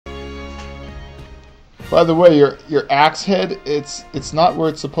By the way, your axe head, it's not where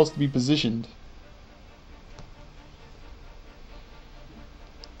it's supposed to be positioned.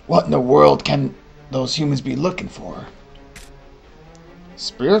 What in the world can those humans be looking for?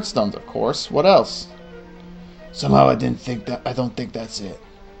 Spirit stones, of course. What else? Somehow I don't think that's it.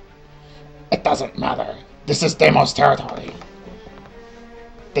 It doesn't matter. This is Deimos territory.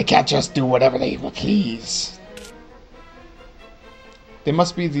 They can't just do whatever they please. They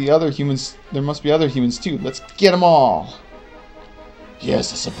must be the other humans. There must be other humans too. Let's get them all.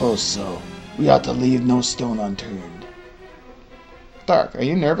 Yes, I suppose so. We ought to leave no stone unturned. Dark, are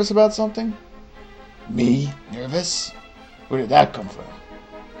you nervous about something? Me? Nervous? Where did that come from?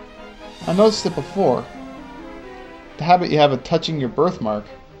 I noticed it before. The habit you have of touching your birthmark.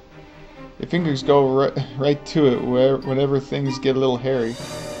 Your fingers go right to it whenever things get a little hairy.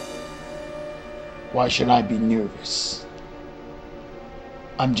 Why should I be nervous?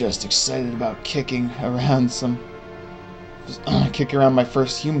 I'm just excited about kicking around my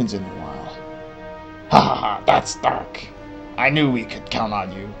first humans in a while. Ha ha ha, that's Dark. I knew we could count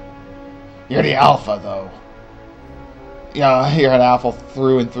on you. You're the alpha, though. Yeah, you're an alpha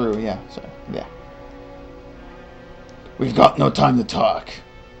through and through. Yeah, so yeah. We've got no time to talk.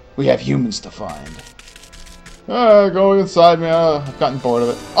 We have humans to find. Go inside me. I've gotten bored of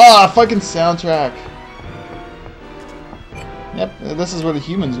it. Oh, fucking soundtrack. Yep, this is where the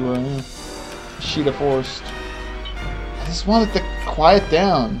humans were. Yeah. Sheet of forest. I just wanted to quiet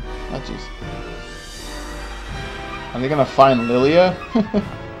down. Not just. Are they gonna find Lilia?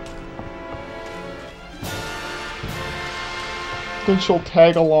 Then she'll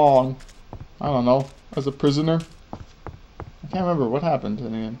tag along. I don't know. As a prisoner. I can't remember what happened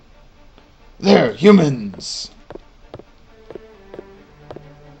in the end. There, humans.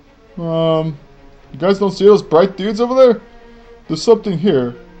 You guys don't see those bright dudes over there? There's something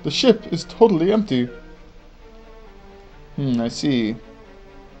here. The ship is totally empty. I see.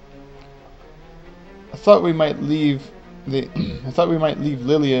 I thought we might leave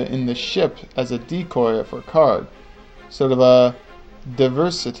Lilia in the ship as a decoy for Card. Sort of a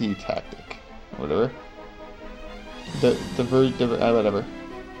diversity tactic. Whatever. Whatever.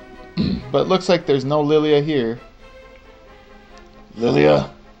 But it looks like there's no Lilia here. Lilia?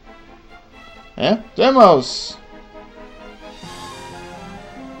 Eh? Demos!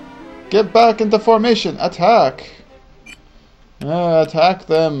 Get back into formation! Attack! Attack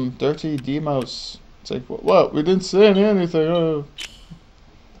them, dirty Demos. It's like, what? We didn't say anything. Oh.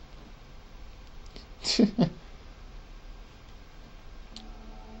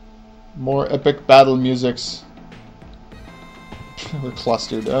 More epic battle musics. We're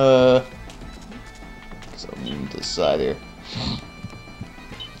clustered. So move to the side here.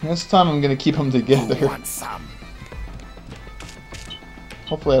 This time I'm gonna keep them together.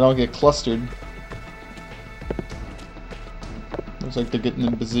 Hopefully I don't get clustered. Looks like they're getting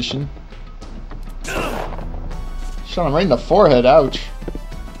in position. Shot him right in the forehead, ouch.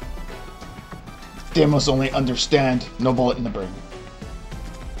 They must only understand no bullet in the brain.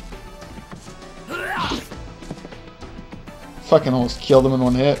 Fucking almost killed him in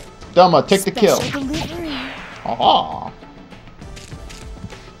one hit. Dama, take the kill. Aha.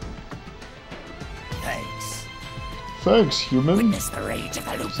 Thanks, human. Witness the rage of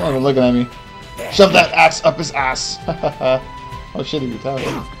the He's not even looking at me. Shove that axe up his ass. Oh shit, he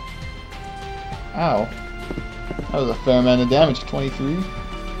retaliated. Ow. That was a fair amount of damage. 23.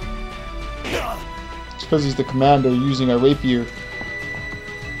 It's because he's the commander using a rapier.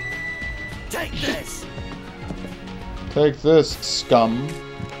 Take this. Take this, scum.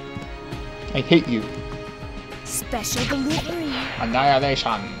 I hate you. Special delivery.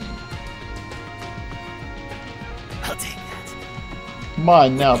 Annihilation. I'll take that.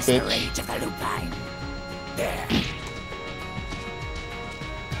 Mine now, Witness the bitch. rage of the lupine. There.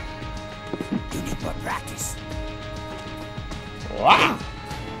 You need more practice. Wow.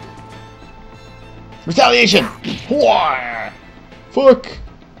 Retaliation! Why? Fuck!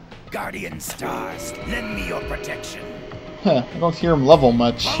 Guardian stars, lend me your protection. Huh, I don't hear him level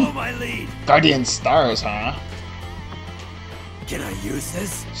much. Follow my lead. Guardian stars, huh? Can I use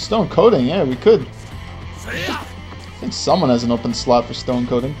this? Stone coating, yeah, we could. See ya. I think someone has an open slot for stone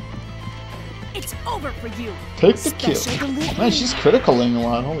coating. It's over for you. Take the kill. Special delivery. Man, she's criticaling a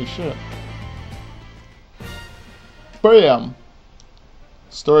lot, holy shit. Bam!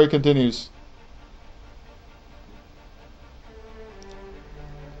 Story continues.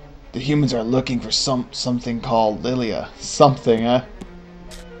 The humans are looking for something called Lilia. Something, huh?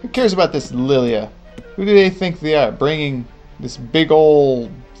 Who cares about this Lilia? Who do they think they are, bringing this big old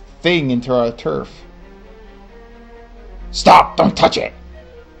thing into our turf? Stop! Don't touch it!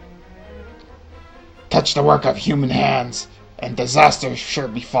 Touch the work of human hands, and disaster sure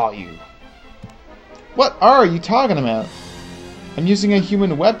befall you. What are you talking about? I'm using a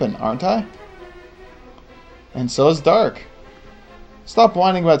human weapon, aren't I? And so is Dark. Stop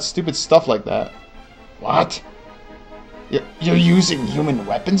whining about stupid stuff like that. What? You're using human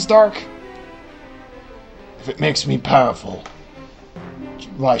weapons, Dark? If it makes me powerful,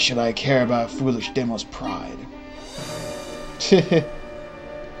 why should I care about foolish Demo's pride?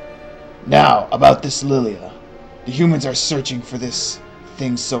 Now, about this Lilia. The humans are searching for this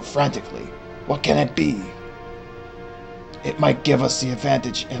thing so frantically. What can it be? It might give us the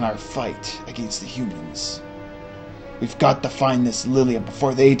advantage in our fight against the humans. We've got to find this Lilia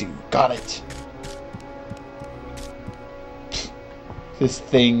before they do. Got it? This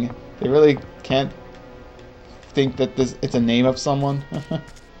thing. They really can't think that it's a name of someone.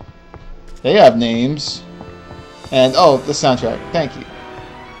 They have names. And, oh, the soundtrack. Thank you.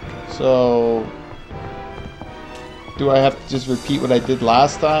 So, do I have to just repeat what I did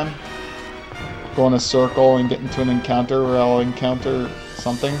last time? Go in a circle and get into an encounter where I'll encounter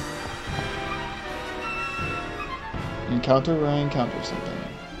something? Encounter where I encounter something.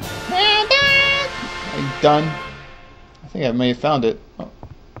 Are you done? I think I may have found it. Oh,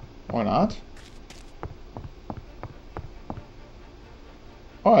 or not?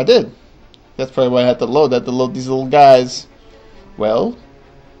 Oh, I did. That's probably why I had to load that, to load these little guys. Well,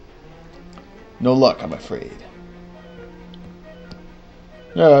 no luck, I'm afraid.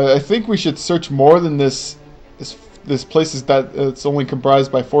 Yeah, I think we should search more than this. This place is that it's only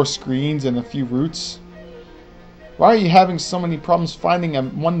comprised by 4 screens and a few routes. Why are you having so many problems finding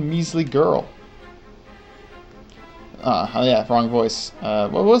one measly girl? Oh yeah, wrong voice.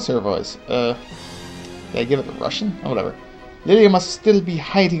 What was her voice? Did I give it the Russian? Oh, whatever. Lilia must still be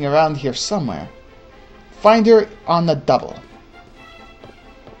hiding around here somewhere. Find her on the double.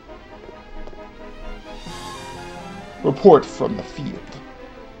 Report from the field.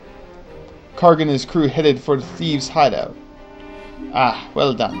 Karg and his crew headed for the thieves' hideout. Ah,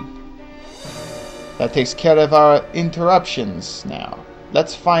 well done. That takes care of our interruptions now.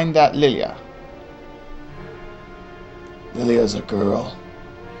 Let's find that Lilia. Lilia's a girl.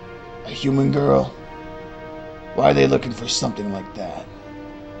 A human girl. Why are they looking for something like that?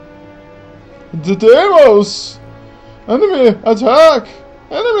 The Deimos! Enemy attack!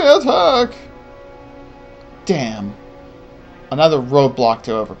 Enemy attack! Damn. Another roadblock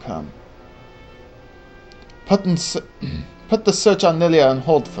to overcome. Put the search on Lilia on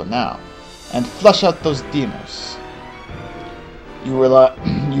hold for now, and flush out those Deimos. You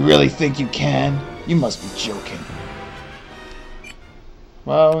really think you can? You must be joking.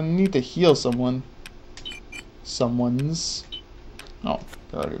 Well, we need to heal someone. Someone's. Oh,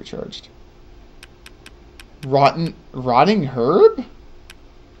 they're already recharged. Rotting herb?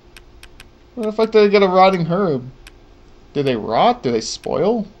 Where the fuck did I get a rotting herb? Do they rot? Do they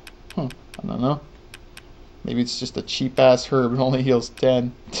spoil? Huh, I don't know. Maybe it's just a cheap ass herb. It only heals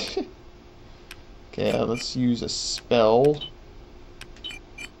 10. Okay, let's use a spell.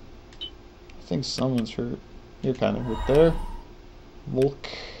 I think someone's hurt. You're kind of hurt there. Volk.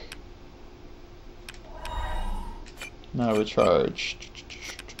 Now recharge.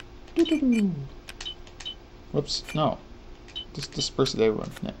 Whoops, no. Just disperse it, everyone.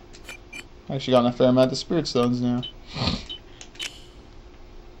 Yeah. I actually got a fair amount of spirit stones now.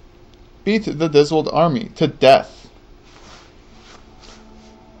 Beat the Dizzled army to death.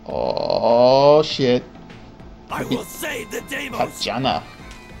 Oh shit. I will save the Deimos. Kajana.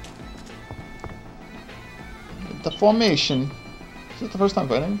 The formation. Is this the first time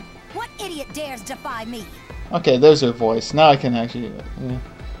fighting? What idiot dares defy me? Okay, there's her voice. Now I can actually. Yeah.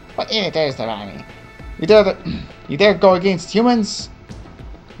 What idiot dares defy me? You dare go against humans?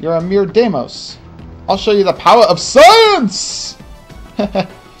 You're a mere Deimos. I'll show you the power of science!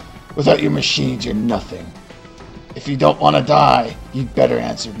 Without your machines, you're nothing. If you don't want to die, you'd better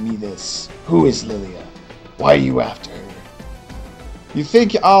answer me this. Who is Lilia? Why are you after her? You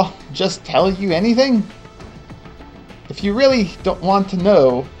think I'll just tell you anything? If you really don't want to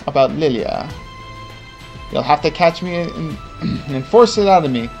know about Lilia, you'll have to catch me and force it out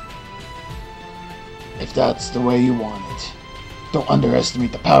of me. If that's the way you want it. Don't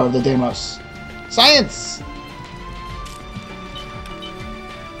underestimate the power of the Deimos. Science!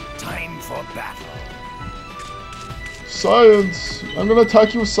 Time for battle. Science! I'm gonna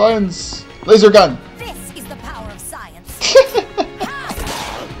attack you with science. Laser gun! This is the power of science.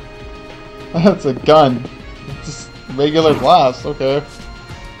 That's a gun. It's just regular blast, okay.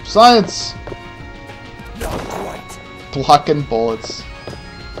 Science! Not quite. Blocking bullets.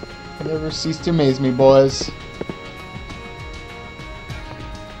 Never cease to amaze me, boys.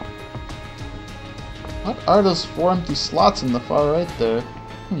 What are those 4 empty slots in the far right there?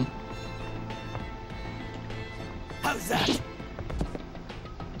 How's that?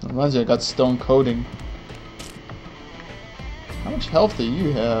 Reminds me I got stone coating. How much health do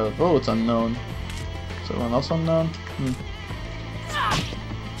you have? Oh, it's unknown. Is everyone else unknown?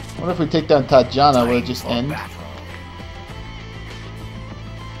 What if we take down Tajana? Will it just end?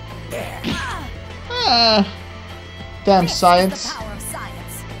 Ah! Damn science! The power of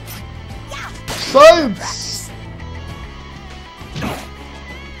science. Science!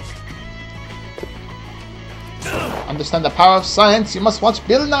 Understand the power of science? You must watch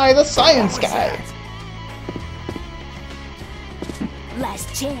Bill Nye the Science Guy.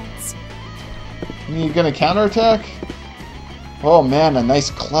 Last chance. You gonna counterattack? Oh man, a nice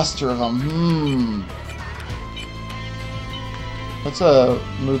cluster of them. What's a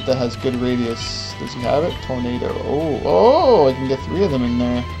move that has good radius? Does he have it? Tornado. Oh, I can get 3 of them in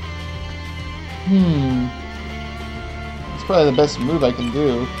there. That's probably the best move I can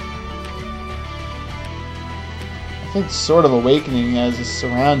do. I think sort of Awakening as a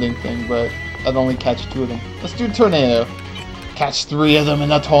surrounding thing, but I'd only catch 2 of them. Let's do Tornado. Catch 3 of them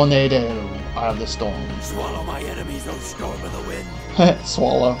in a tornado out of the storm. Swallow my enemies, O storm of the wind.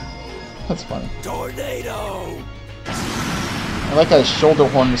 Swallow. That's funny. Tornado! I like how his shoulder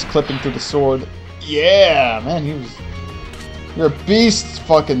horn was clipping through the sword. Yeah, man, he was... You're a beast,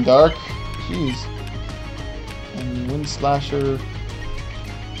 fucking Dark. Jeez. And Wind Slasher...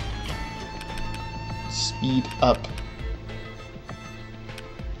 Speed up.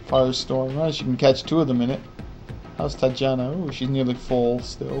 Firestorm. Well, she can catch 2 of them in it. How's Tajana? Oh, she's nearly full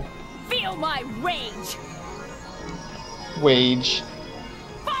still. Feel my rage. Wage.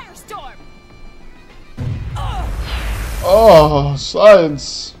 Firestorm. Oh,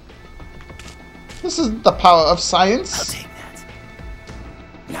 science. This isn't the power of I'll science. take that.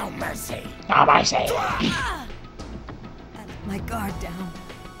 No mercy. No mercy. I let my guard down.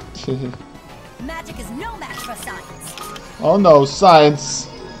 Magic is no match for science. Oh no, science.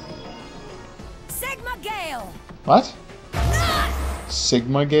 Sigma Gale. What?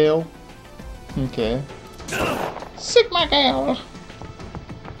 Sigma Gale? Okay. Sigma Gale!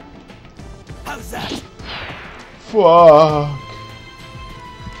 How's that? Fuck.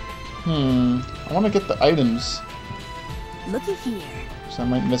 I want to get the items. Looky here. So I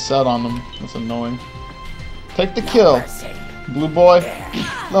might miss out on them. That's annoying. Take the No kill. mercy. Blue boy.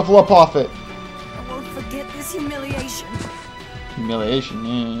 Level up off it. I won't forget this humiliation. Humiliation.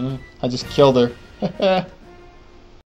 Yeah. I just killed her.